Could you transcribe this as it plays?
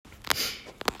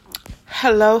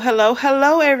Hello, hello,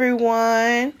 hello,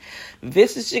 everyone.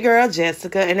 This is your girl,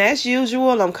 Jessica, and as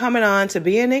usual, I'm coming on to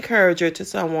be an encourager to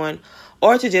someone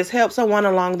or to just help someone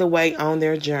along the way on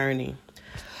their journey.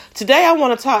 Today, I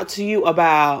want to talk to you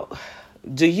about,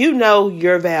 do you know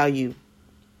your value?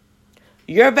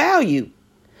 Your value.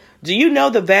 Do you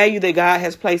know the value that God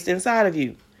has placed inside of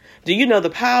you? Do you know the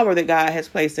power that God has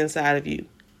placed inside of you?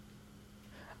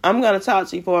 I'm going to talk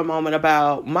to you for a moment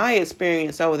about my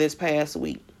experience over this past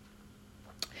week.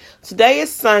 Today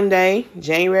is Sunday,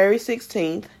 January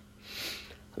 16th.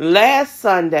 Last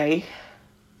Sunday,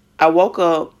 I woke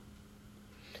up,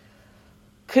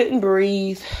 couldn't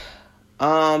breathe,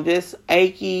 just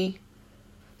achy,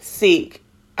 sick.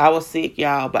 I was sick,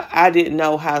 y'all, but I didn't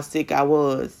know how sick I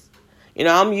was. You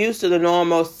know, I'm used to the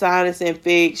normal sinus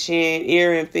infection,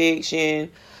 ear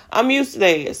infection. I'm used to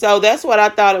that. So that's what I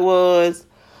thought it was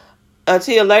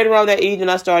until later on that evening,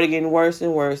 I started getting worse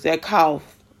and worse. That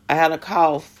cough, I had a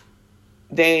cough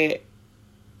that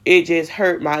it just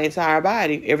hurt my entire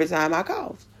body every time I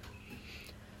coughed.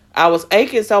 I was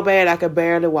aching so bad I could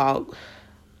barely walk.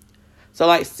 So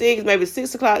like 6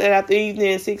 o'clock that after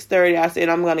evening, 6:30, I said,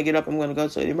 I'm going to get up. I'm going to go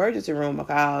to the emergency room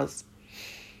because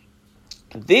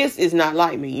this is not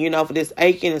like me, for this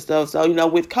aching and stuff. So,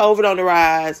 with COVID on the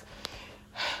rise,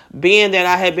 being that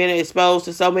I had been exposed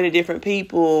to so many different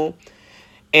people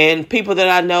and people that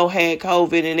I know had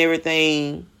COVID and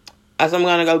everything, I said, I'm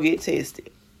going to go get tested.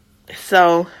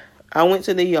 So I went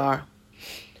to the ER.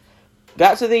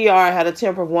 Got to the ER, had a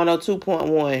temperature of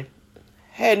 102.1.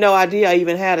 Had no idea I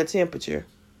even had a temperature.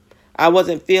 I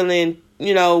wasn't feeling,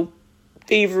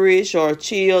 feverish or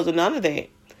chills or none of that.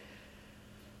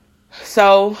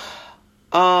 So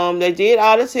they did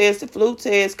all the tests, the flu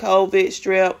test, COVID,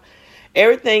 strep.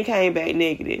 Everything came back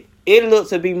negative. It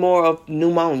looked to be more of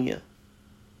pneumonia.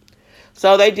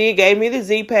 So they gave me the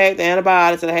Z-Pack, the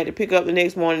antibiotics that I had to pick up the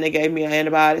next morning. They gave me an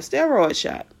antibiotic steroid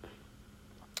shot.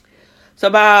 So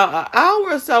about an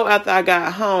hour or so after I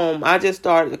got home, I just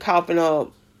started coughing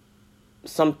up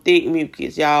some thick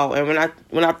mucus, y'all. And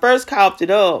when I first coughed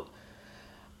it up,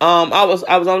 I was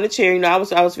on the chair. I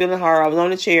was feeling hard. I was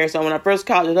on the chair. So when I first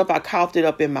coughed it up, I coughed it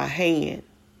up in my hand.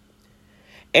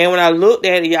 And when I looked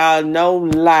at it, y'all, no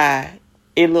lie,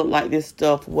 it looked like this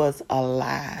stuff was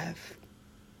alive.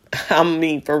 I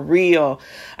mean, for real.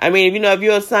 I mean, if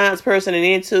you're a science person and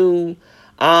into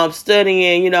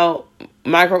studying,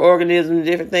 microorganisms and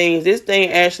different things, this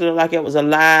thing actually looked like it was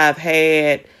alive,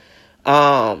 had,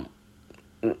 like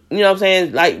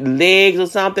legs or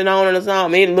something on it or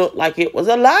something. It looked like it was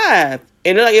alive.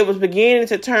 It looked like it was beginning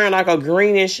to turn like a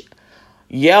greenish,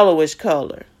 yellowish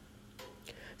color.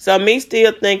 So me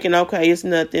still thinking, okay, it's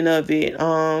nothing of it,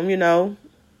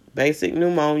 basic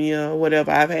pneumonia,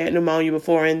 whatever. I've had pneumonia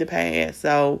before in the past.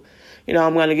 So,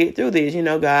 I'm going to get through this.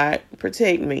 God,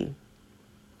 protect me.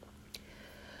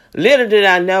 Little did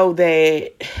I know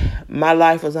that my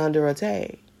life was under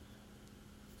attack.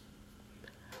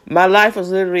 My life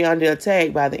was literally under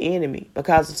attack by the enemy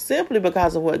simply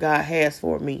because of what God has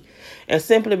for me. And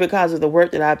simply because of the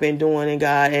work that I've been doing in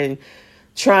God and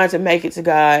trying to make it to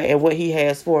God and what he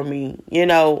has for me.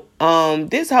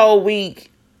 This whole week,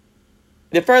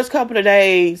 the first couple of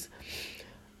days,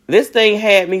 this thing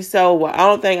had me so I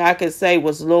don't think I could say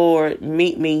was, Lord,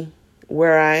 meet me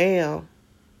where I am.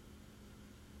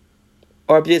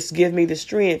 Or just give me the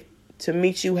strength to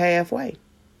meet you halfway.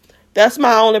 That's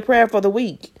my only prayer for the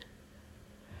week.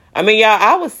 I mean, y'all,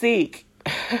 I was sick.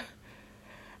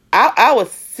 I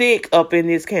was sick up in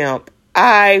this camp.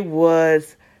 I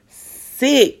was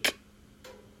sick.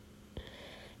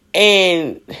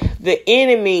 And the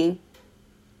enemy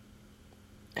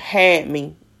had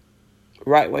me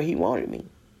right where he wanted me.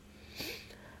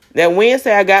 That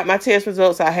Wednesday, I got my test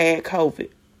results. I had COVID.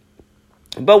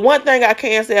 But one thing I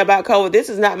can say about COVID, this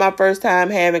is not my first time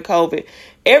having COVID.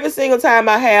 Every single time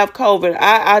I have COVID,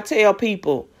 I tell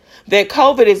people that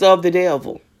COVID is of the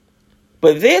devil.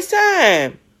 But this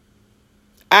time,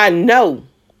 I know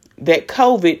that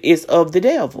COVID is of the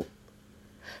devil.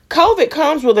 COVID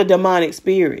comes with a demonic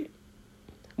spirit.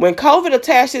 When COVID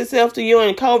attaches itself to you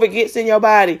and COVID gets in your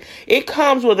body, it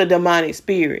comes with a demonic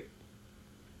spirit.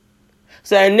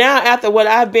 So now after what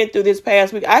I've been through this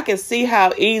past week, I can see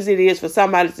how easy it is for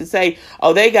somebody to say,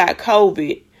 oh, they got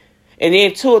COVID. And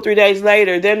then 2 or 3 days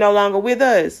later, they're no longer with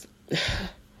us.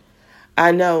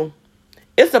 I know.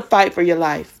 It's a fight for your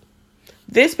life.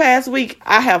 This past week,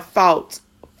 I have fought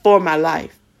for my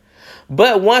life.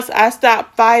 But once I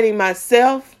stopped fighting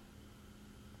myself,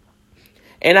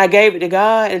 and I gave it to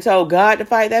God and told God to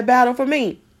fight that battle for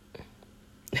me,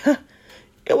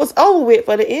 it was over with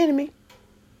for the enemy.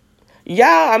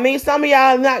 Y'all, I mean, some of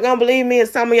y'all are not going to believe me, and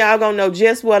some of y'all going to know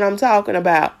just what I'm talking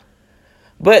about.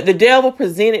 But the devil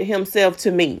presented himself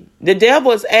to me. The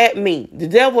devil is at me. The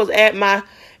devil is at my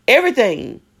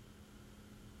everything.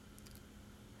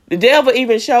 The devil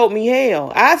even showed me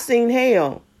hell. I've seen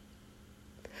hell.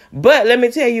 But let me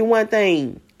tell you one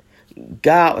thing.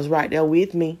 God was right there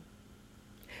with me.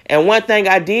 And one thing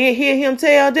I did hear him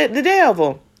tell the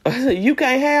devil, you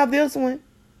can't have this one.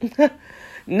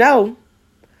 No,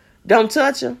 don't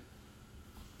touch her.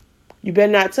 You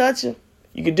better not touch her.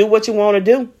 You can do what you want to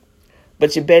do,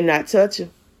 but you better not touch her.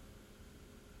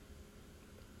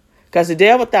 Because the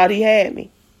devil thought he had me.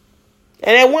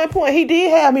 And at one point, he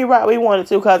did have me right where he wanted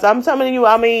to. Because I'm telling you,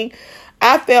 I mean,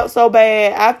 I felt so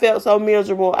bad. I felt so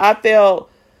miserable. I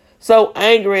felt so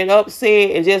angry and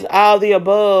upset and just all the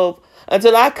above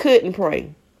until I couldn't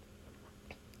pray.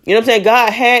 You know what I'm saying?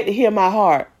 God had to hear my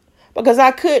heart because I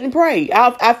couldn't pray.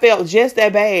 I felt just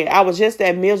that bad. I was just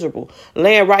that miserable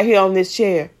laying right here on this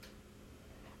chair.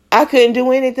 I couldn't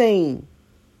do anything.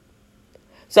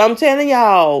 So I'm telling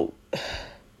y'all,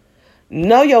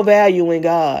 know your value in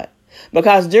God.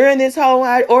 Because during this whole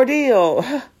ordeal,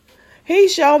 he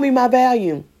showed me my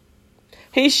value.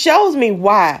 He shows me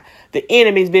why the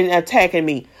enemy's been attacking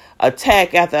me.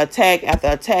 Attack after attack after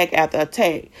attack after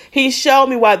attack. He showed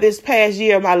me why this past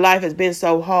year of my life has been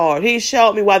so hard. He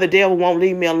showed me why the devil won't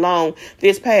leave me alone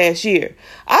this past year.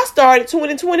 I started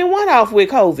 2021 off with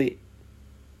COVID.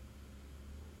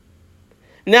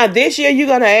 Now this year you're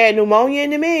going to add pneumonia in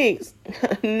the mix.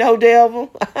 No,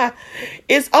 devil.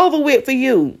 It's over with for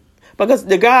you. Because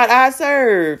the God I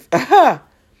serve,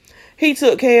 he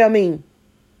took care of me.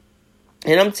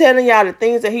 And I'm telling y'all the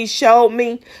things that he showed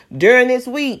me during this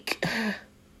week.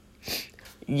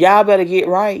 Y'all better get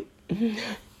right.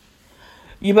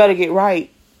 You better get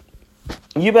right.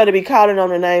 You better be calling on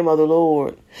the name of the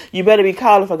Lord. You better be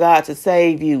calling for God to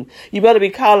save you. You better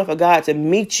be calling for God to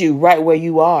meet you right where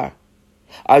you are.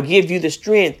 Or give you the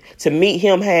strength to meet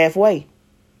him halfway.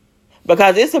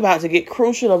 Because it's about to get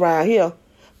crucial around here.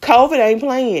 COVID ain't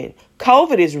playing.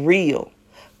 COVID is real.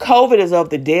 COVID is of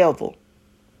the devil.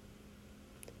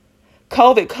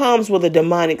 COVID comes with a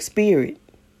demonic spirit.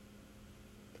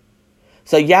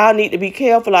 So y'all need to be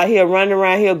careful out here, running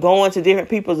around here, going to different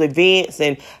people's events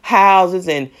and houses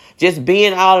and just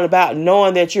being all about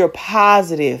knowing that you're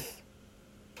positive.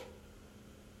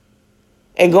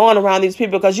 And going around these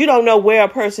people because you don't know where a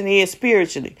person is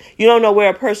spiritually. You don't know where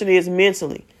a person is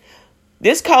mentally.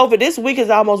 This COVID, this week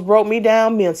has almost broke me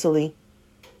down mentally.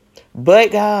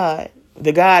 But God,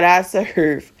 the God I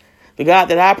serve, the God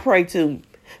that I pray to,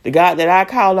 the God that I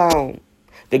call on,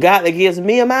 the God that gives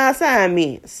me my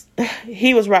assignments,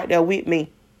 he was right there with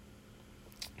me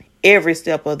every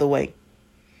step of the way.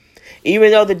 Even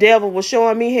though the devil was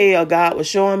showing me hell, God was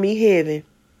showing me heaven.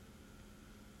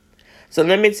 So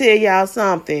let me tell y'all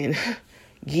something.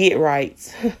 Get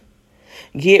right.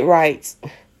 Get right.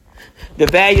 The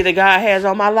value that God has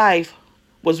on my life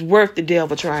was worth the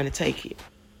devil trying to take it.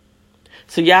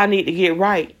 So y'all need to get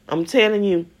right. I'm telling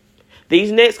you,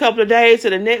 these next couple of days to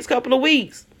the next couple of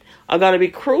weeks are going to be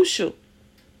crucial.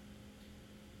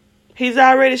 He's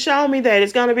already shown me that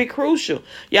it's going to be crucial.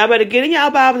 Y'all better get in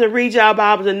y'all Bibles and read y'all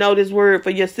Bibles and know this word for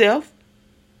yourself.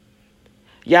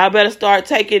 Y'all better start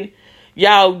taking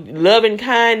y'all loving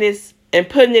kindness and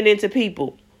putting it into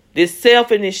people. This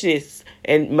selfishness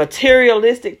and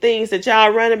materialistic things that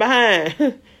y'all running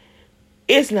behind.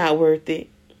 It's not worth it.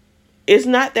 It's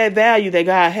not that value that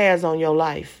God has on your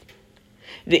life.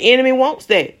 The enemy wants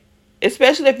that.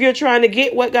 Especially if you're trying to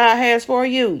get what God has for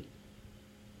you.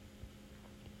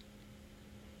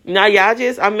 Now, y'all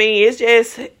it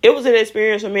was an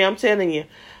experience for me. I'm telling you,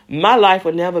 my life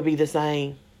would never be the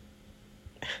same.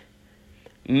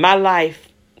 My life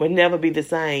would never be the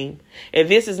same. And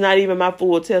this is not even my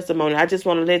full testimony. I just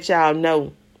want to let y'all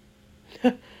know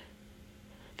that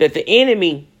the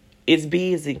enemy is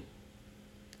busy.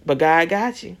 But God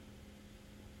got you.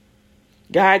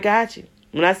 God got you.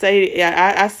 When I say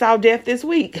I saw death this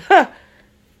week,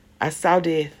 I saw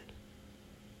death.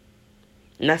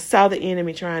 And I saw the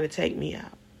enemy trying to take me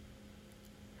out.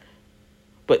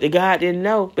 But the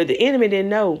enemy didn't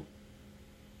know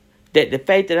that the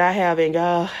faith that I have in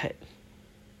God,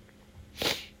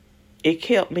 it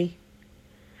kept me.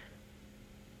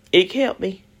 It kept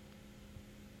me.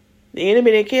 The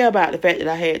enemy didn't care about the fact that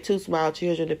I had 2 small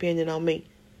children depending on me.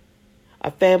 A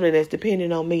family that's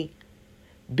depending on me.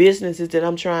 Businesses that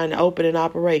I'm trying to open and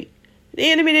operate.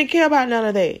 The enemy didn't care about none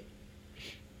of that.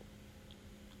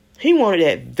 He wanted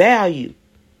that value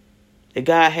that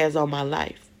God has on my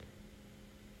life.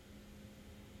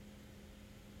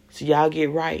 So y'all get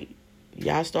right.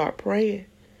 Y'all start praying.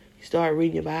 You start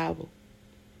reading your Bible.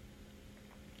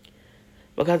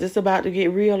 Because it's about to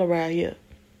get real around here.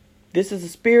 This is a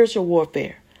spiritual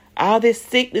warfare. All this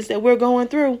sickness that we're going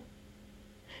through.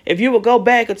 If you would go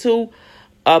back to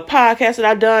a podcast that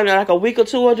I done like a week or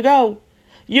two ago,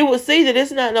 you would see that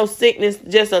it's not no sickness,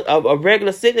 just a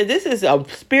regular sickness. This is a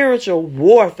spiritual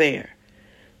warfare.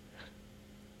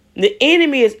 The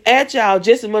enemy is at y'all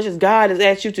just as much as God is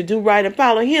at you to do right and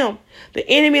follow him. The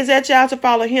enemy is at y'all to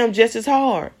follow him just as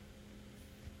hard.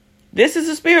 This is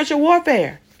a spiritual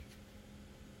warfare.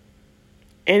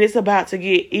 And it's about to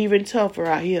get even tougher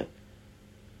out here.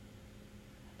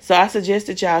 So I suggest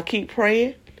that y'all keep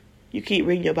praying. You keep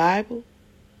reading your Bible.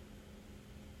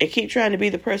 And keep trying to be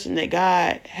the person that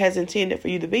God has intended for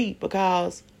you to be.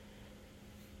 Because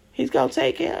he's going to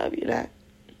take care of you. Now.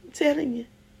 I'm telling you.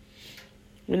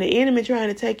 When the enemy trying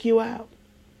to take you out.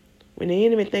 When the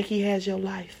enemy think he has your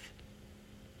life.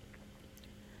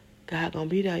 God going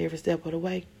to be there every step of the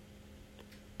way.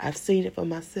 I've seen it for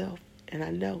myself. And I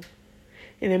know.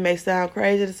 And it may sound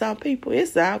crazy to some people. It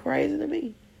sounds crazy to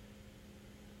me.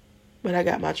 But I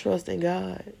got my trust in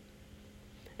God.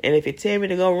 And if he tell me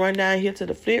to go run down here to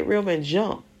the Flint River and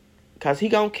jump, because he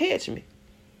going to catch me,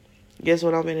 guess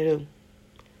what I'm going to do?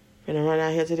 I'm going to run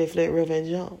down here to the Flint River and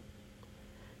jump.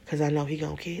 Because I know he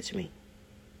going to catch me.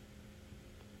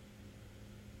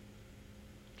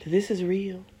 This is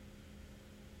real.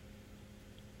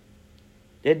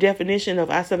 The definition of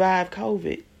I survived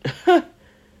COVID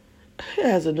it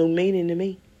has a new meaning to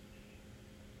me.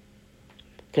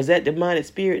 Because that demonic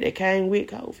spirit that came with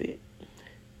COVID,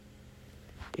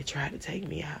 it tried to take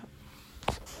me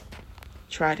out.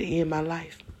 Tried to end my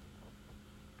life.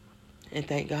 And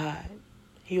thank God,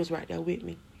 he was right there with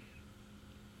me.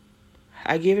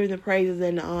 I give him the praises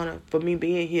and the honor for me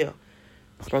being here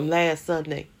from last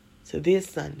Sunday to this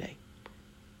Sunday.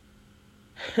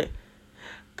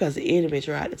 Because the enemy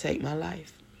tried to take my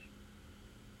life.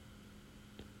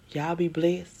 Y'all be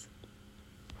blessed.